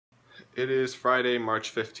It is Friday,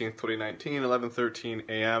 March 15th, 2019, 11:13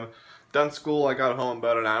 a.m. Done school. I got home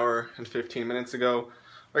about an hour and 15 minutes ago.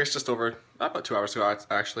 I guess just over, about 2 hours ago,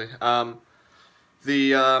 actually. Like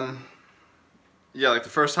the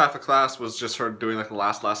first half of class was just her doing like the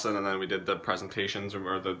last lesson, and then we did the presentations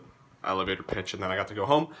or the elevator pitch, and then I got to go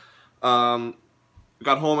home.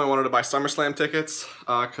 Got home, I wanted to buy SummerSlam tickets,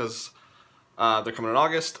 because they're coming in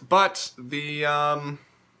August, but the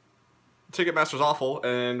Ticketmaster was awful,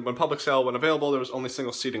 and when public sale went available, there was only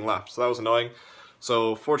single seating left, so that was annoying.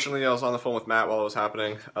 So fortunately, I was on the phone with Matt while it was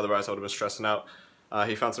happening, otherwise I would have been stressing out.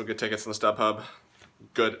 He found some good tickets in the StubHub,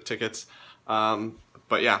 good tickets.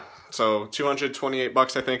 But yeah, so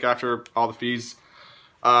 $228 I think after all the fees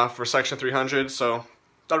for Section 300, so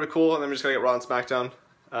that'll be cool, and then we're just gonna get Raw and SmackDown,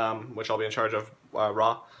 which I'll be in charge of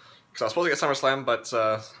Raw, because I was supposed to get SummerSlam, but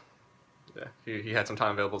yeah, he had some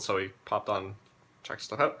time available, so he popped on, checked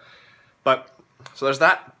stuff out. But, so there's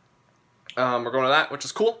that. We're going to that, which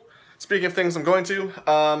is cool. Speaking of things I'm going to,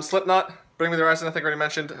 Slipknot, Bring Me the Horizon, I think I already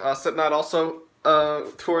mentioned. Slipknot also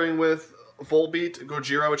touring with Volbeat,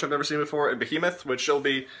 Gojira, which I've never seen before, and Behemoth, which will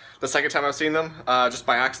be the second time I've seen them, just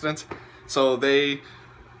by accident. So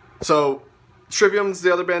Trivium's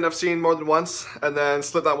the other band I've seen more than once, and then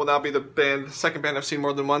Slipknot will now be the second band I've seen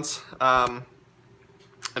more than once. And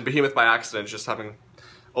Behemoth by accident, just having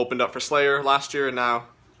opened up for Slayer last year and now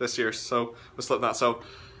this year, so with Slipknot, so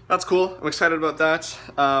that's cool. I'm excited about that.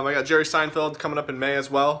 I got Jerry Seinfeld coming up in May as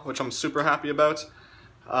well, which I'm super happy about.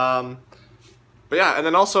 But yeah, and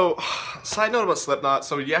then also, side note about Slipknot,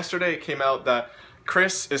 so yesterday it came out that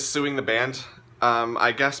Chris is suing the band,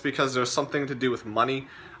 I guess because there's something to do with money.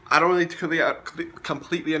 I don't really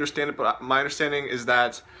completely understand it, but my understanding is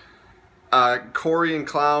that Corey and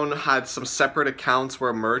Clown had some separate accounts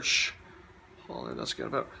where merch... Hold on, let's get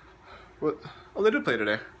about... What? Oh, they did play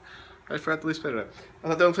today. I forgot to at least play today. I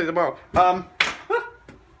thought they would play tomorrow.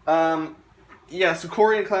 Yeah, so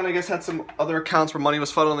Corey and Clown, I guess, had some other accounts where money was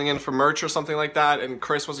funneling in for merch or something like that, and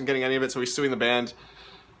Chris wasn't getting any of it, so he's suing the band.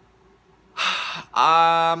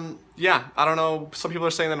 Yeah, I don't know. Some people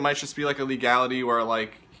are saying that it might just be like a legality where,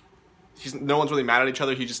 like, no one's really mad at each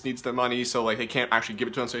other, he just needs the money, so, like, they can't actually give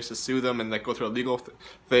it to him, so he has to sue them and, like, go through a legal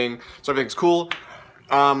thing, so everything's cool.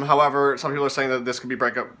 However, some people are saying that this could be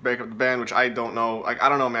break up the band, which I don't know. Like, I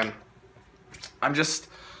don't know, man. I'm just,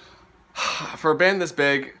 for a band this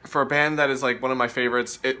big, for a band that is like one of my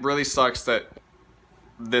favorites, it really sucks that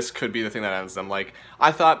this could be the thing that ends them. Like,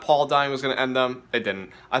 I thought Paul dying was going to end them, it didn't.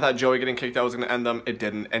 I thought Joey getting kicked out was going to end them, it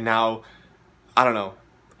didn't. And now, I don't know.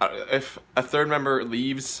 If a third member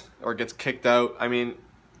leaves or gets kicked out, I mean,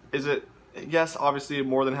 is it, yes, obviously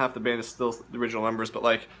more than half the band is still the original members, but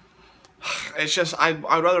like, it's just, I'd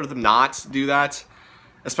rather them not do that,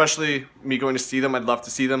 especially me going to see them. I'd love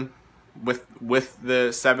to see them with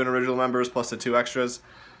the 7 original members plus the 2 extras,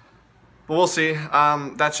 but we'll see.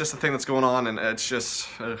 That's just the thing that's going on, and it's just,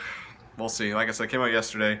 we'll see. Like I said, it came out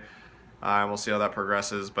yesterday, we'll see how that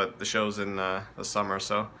progresses, but the show's in the summer,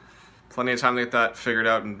 so plenty of time to get that figured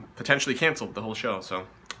out and potentially canceled the whole show, so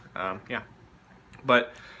yeah.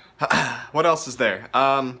 But what else is there?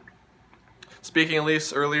 Speaking of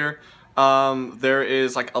Leafs earlier, there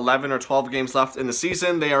is like 11 or 12 games left in the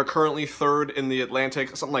season. They are currently 3rd in the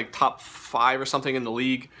Atlantic, something like top 5 or something in the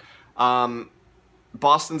league.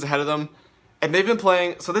 Boston's ahead of them, and they've been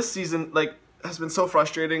playing, so this season, like, has been so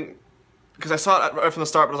frustrating, because I saw it right from the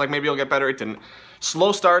start, but I was like, maybe it'll get better. It didn't.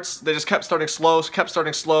 Slow starts, they just kept starting slow,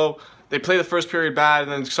 They play the first period bad,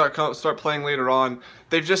 and then start playing later on.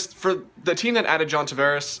 They've just, for the team that added John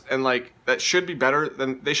Tavares, and like, that should be better,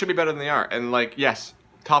 they should be better than they are. And like, yes,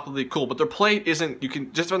 top of the league, cool, but their play isn't, you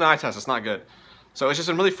can, just run the eye test, it's not good. So it's just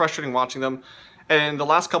been really frustrating watching them. And the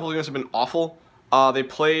last couple of games have been awful. They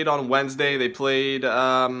played on Wednesday, they played,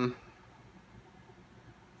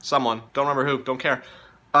 someone, don't remember who, don't care.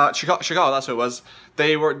 Chicago, that's who it was.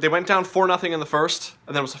 They went down 4-0 in the first,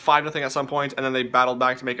 and then it was 5-0 at some point, and then they battled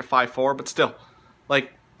back to make it 5-4, but still,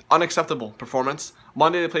 like, unacceptable performance.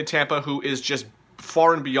 Monday they played Tampa, who is just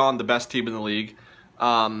far and beyond the best team in the league.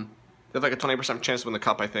 They have like a 20% chance to win the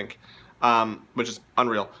cup, I think, which is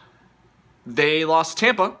unreal. They lost to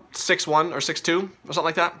Tampa 6-1 or 6-2 or something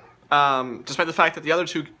like that. Despite the fact that the other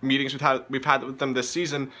 2 meetings we've had with them this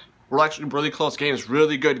season were actually really close games,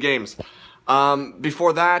 really good games.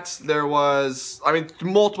 Before that, there was, I mean,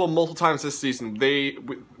 multiple times this season,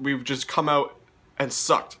 we've just come out and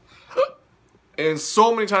sucked. And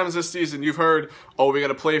so many times this season, you've heard, oh, we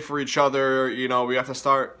gotta play for each other, you know, we have to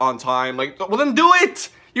start on time. Like, well then do it!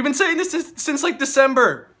 You've been saying this since like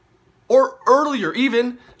December. Or earlier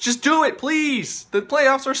even. Just do it, please! The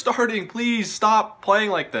playoffs are starting, please stop playing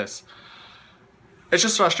like this. it's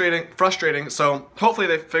just frustrating. So hopefully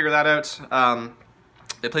they figure that out.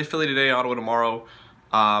 They play Philly today, Ottawa tomorrow.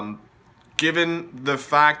 Given the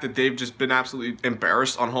fact that they've just been absolutely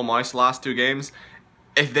embarrassed on home ice the last 2 games,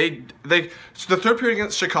 if so the third period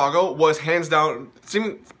against Chicago was hands down,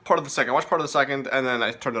 seeming part of the second. I watched part of the second and then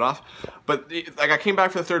I turned it off. But like I came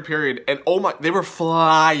back for the third period and oh my, they were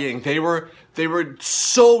flying. They were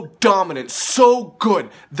so dominant, so good.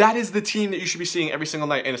 That is the team that you should be seeing every single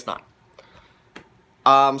night, and it's not.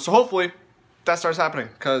 So hopefully that starts happening,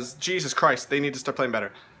 because Jesus Christ, they need to start playing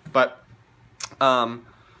better. But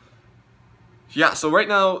yeah, so right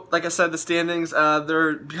now, like I said, the standings,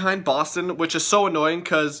 they're behind Boston, which is so annoying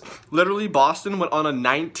because literally Boston went on a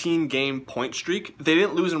 19-game point streak. They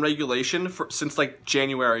didn't lose in regulation since like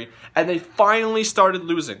January, and they finally started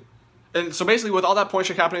losing. And so basically with all that point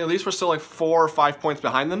streak happening, at least we're still like 4 or 5 points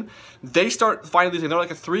behind them. They start finally losing. They're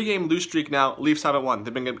like a 3-game lose streak now. Leafs haven't won.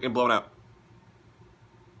 They've been getting blown out.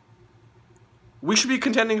 We should be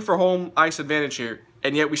contending for home ice advantage here,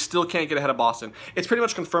 and yet we still can't get ahead of Boston. It's pretty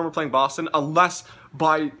much confirmed we're playing Boston, unless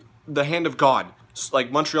by the hand of God,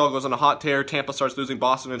 like Montreal goes on a hot tear, Tampa starts losing,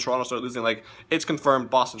 Boston and Toronto start losing. Like, it's confirmed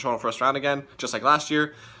Boston, Toronto first round again, just like last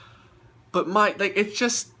year. But it's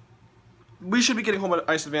just, we should be getting home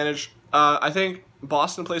ice advantage. I think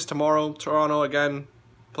Boston plays tomorrow. Toronto again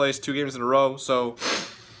plays 2 games in a row. So,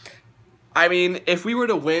 I mean, if we were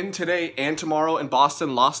to win today and tomorrow, and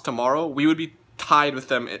Boston lost tomorrow, we would be tied with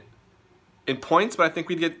them in points, but I think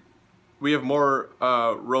we have more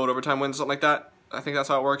road overtime wins, something like that. I think that's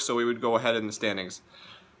how it works, so we would go ahead in the standings.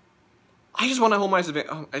 I just want a home ice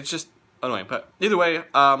advantage. Oh, it's just annoying, but either way,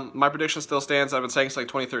 my prediction still stands. I've been saying since like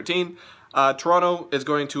 2013. Toronto is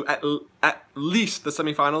going to at least the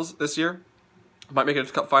semifinals this year. Might make it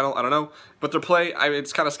a cup final, I don't know. But their play,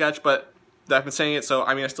 it's kind of sketch, but I've been saying it, so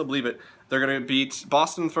I mean, I still believe it. They're going to beat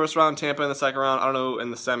Boston in the first round, Tampa in the second round. I don't know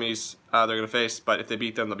in the semis they're going to face, but if they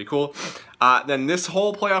beat them, they'll be cool. Then this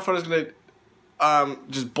whole playoff run is going to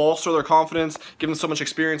just bolster their confidence, give them so much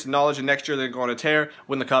experience and knowledge, and next year they're going to tear,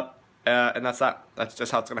 win the cup, and that's that. That's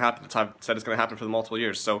just how it's going to happen. That's how I've said it's going to happen for the multiple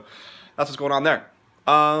years. So that's what's going on there.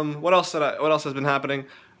 What else has been happening?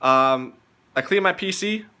 I cleaned my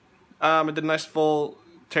PC. I did a nice full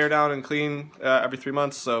tear down and clean every 3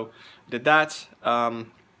 months, so I did that.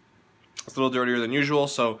 It's a little dirtier than usual,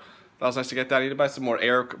 so that was nice to get that. I need to buy some more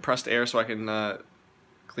compressed air so I can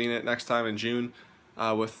clean it next time in June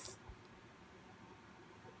with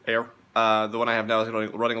air. The one I have now is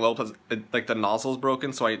running low because like the nozzle's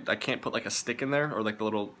broken, so I can't put like a stick in there or like the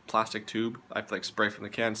little plastic tube. I have to like spray from the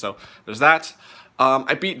can, so there's that.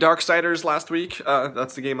 I beat Darksiders last week.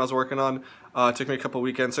 That's the game I was working on. It took me a couple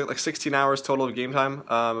weekends, so like 16 hours total of game time.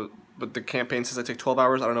 But the campaign says I take 12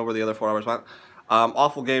 hours. I don't know where the other 4 hours went.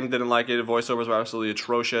 Awful game, didn't like it. Voiceovers were absolutely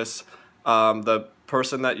atrocious. The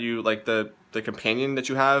person that you, like the companion that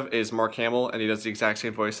you have is Mark Hamill, and he does the exact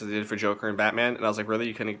same voice as he did for Joker and Batman, and I was like, really?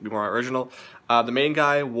 You couldn't be more original? The main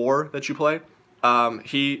guy, War, that you play,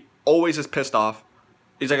 he always is pissed off.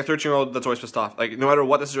 He's like a 13-year-old that's always pissed off. Like, no matter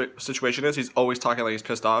what the situation is, he's always talking like he's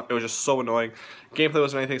pissed off. It was just so annoying. Gameplay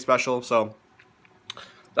wasn't anything special, so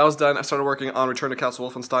that was done. I started working on Return to Castle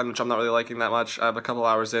Wolfenstein, which I'm not really liking that much. I have a couple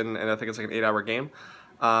hours in, and I think it's like an 8-hour game.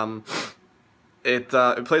 It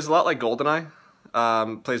plays a lot like GoldenEye.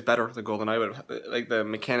 Plays better than GoldenEye, but like the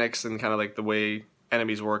mechanics and kind of like the way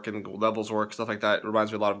enemies work and levels work, stuff like that, it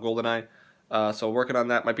reminds me a lot of GoldenEye. So working on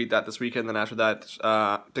that, might beat that this weekend. Then after that,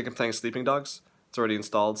 I think I'm playing Sleeping Dogs. It's already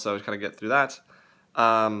installed, so kind of get through that.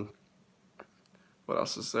 What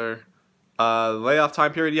else is there? Layoff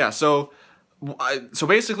time period, yeah. So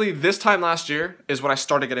basically, this time last year is when I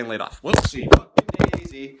started getting laid off. Whoopsie,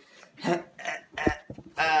 daisy.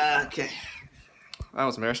 Okay, that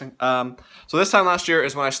was embarrassing. So this time last year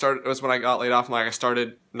is when I got laid off, and like I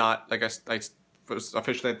started not like I was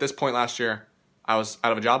officially at this point last year I was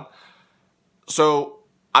out of a job. So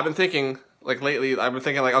I've been thinking. Like lately, I've been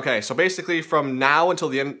thinking like, okay, so basically from now until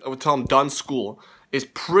the end, until I'm done school, is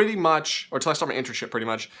pretty much, or until I start my internship, pretty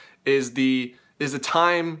much, is the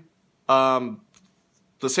time, the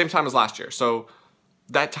same time as last year. So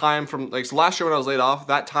that time from like so last year when I was laid off,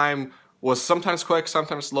 that time was sometimes quick,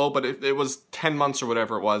 sometimes slow, but it was 10 months or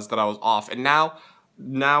whatever it was that I was off, and now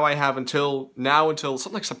I have until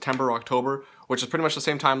something like September or October, which is pretty much the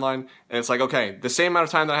same timeline, and it's like, okay, the same amount of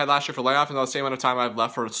time that I had last year for layoff, and the same amount of time I've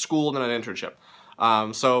left for school and then an internship.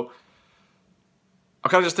 So I'm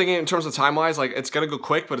kind of just thinking in terms of time-wise, like, it's going to go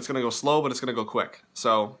quick, but it's going to go slow, but it's going to go quick.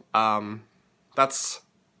 So that's,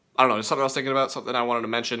 I don't know, just something I was thinking about, something I wanted to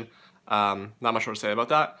mention. Not much more to say about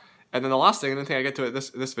that. And then the last thing, and the thing I get to it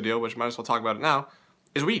this video, which might as well talk about it now,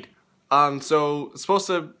 is weed. So it's supposed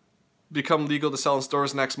to become legal to sell in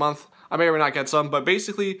stores next month. I may or may not get some, but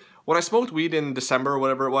basically, when I smoked weed in December or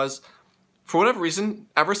whatever it was, for whatever reason,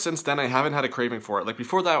 ever since then, I haven't had a craving for it. Like,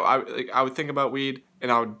 before that, I would think about weed,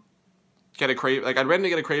 and I would get a craving. Like, I'd randomly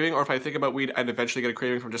get a craving, or if I think about weed, I'd eventually get a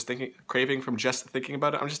craving from just thinking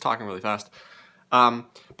about it. I'm just talking really fast. But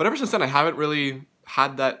ever since then, I haven't really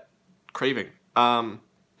had that craving,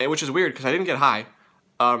 which is weird, because I didn't get high.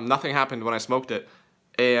 Nothing happened when I smoked it,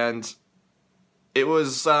 and it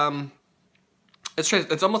was, it's strange.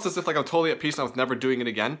 It's almost as if, like, I'm totally at peace and I was never doing it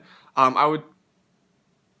again. I would,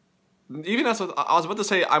 even as I was about to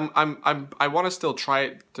say, I want to still try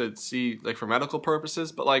it to see, like, for medical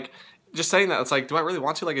purposes, but, like, just saying that, it's like, do I really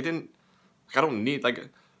want to? Like, I don't need, like,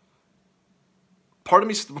 part of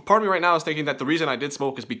me right now is thinking that the reason I did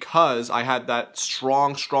smoke is because I had that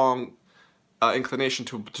strong inclination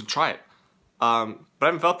to try it. But I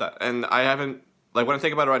haven't felt that, and I haven't, like, when I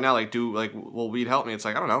think about it right now, like, will weed help me? It's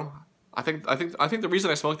like, I don't know. I think the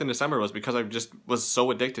reason I smoked in December was because I just was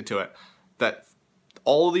so addicted to it that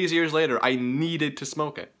all these years later I needed to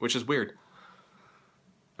smoke it, which is weird.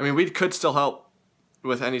 I mean, weed could still help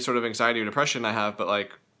with any sort of anxiety or depression I have, but,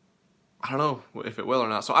 like, I don't know if it will or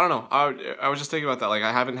not. So I don't know. I was just thinking about that. Like,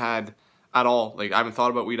 I haven't had at all. Like, I haven't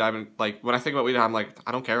thought about weed. I haven't, like, when I think about weed, I'm like,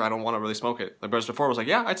 I don't care. I don't want to really smoke it. Like, whereas before I was like,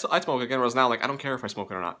 yeah, I'd smoke again. Whereas now, like, I don't care if I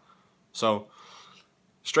smoke it or not. So,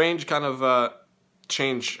 strange kind of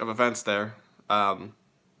change of events there. And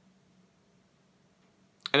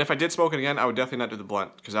if I did smoke it again, I would definitely not do the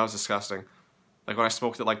blunt, because that was disgusting. Like, when I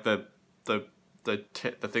smoked it, like, the thing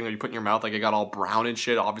that you put in your mouth, like, it got all brown and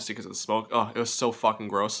shit, obviously because of the smoke. Oh, it was so fucking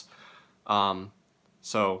gross.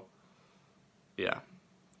 So, yeah.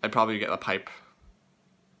 I'd probably get a pipe.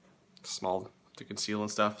 Small to conceal and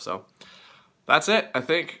stuff, so. That's it, I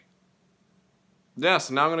think. Yeah,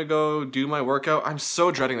 so now I'm gonna go do my workout. I'm so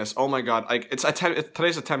dreading this. Oh my god. Like,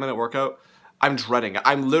 today's a 10-minute workout. I'm dreading it.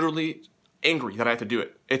 I'm literally angry that I have to do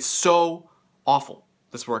it. It's so awful,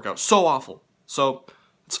 this workout. So awful. So,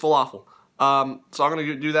 it's full awful. So I'm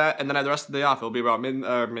gonna do that, and then I have the rest of the day off. It'll be about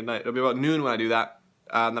midnight. It'll be about noon when I do that.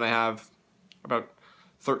 And then I have about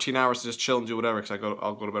 13 hours to just chill and do whatever, because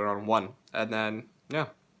I'll go to bed around 1. And then, yeah.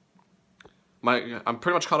 I'm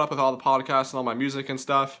pretty much caught up with all the podcasts and all my music and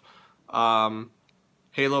stuff.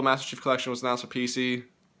 Halo Master Chief Collection was announced for PC,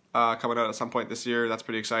 coming out at some point this year. That's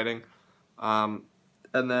pretty exciting. And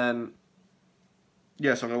then,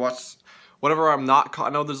 yeah, so I'm going to watch whatever I'm not caught. I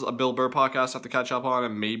know there's a Bill Burr podcast I have to catch up on,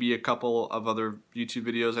 and maybe a couple of other YouTube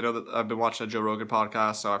videos. I know that I've been watching a Joe Rogan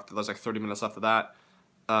podcast, so there's like 30 minutes left of that.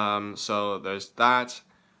 So there's that.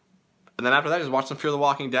 And then after that, just watch some Fear the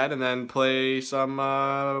Walking Dead, and then play some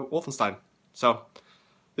Wolfenstein. So,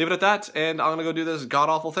 leave it at that, and I'm going to go do this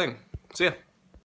god-awful thing. See ya.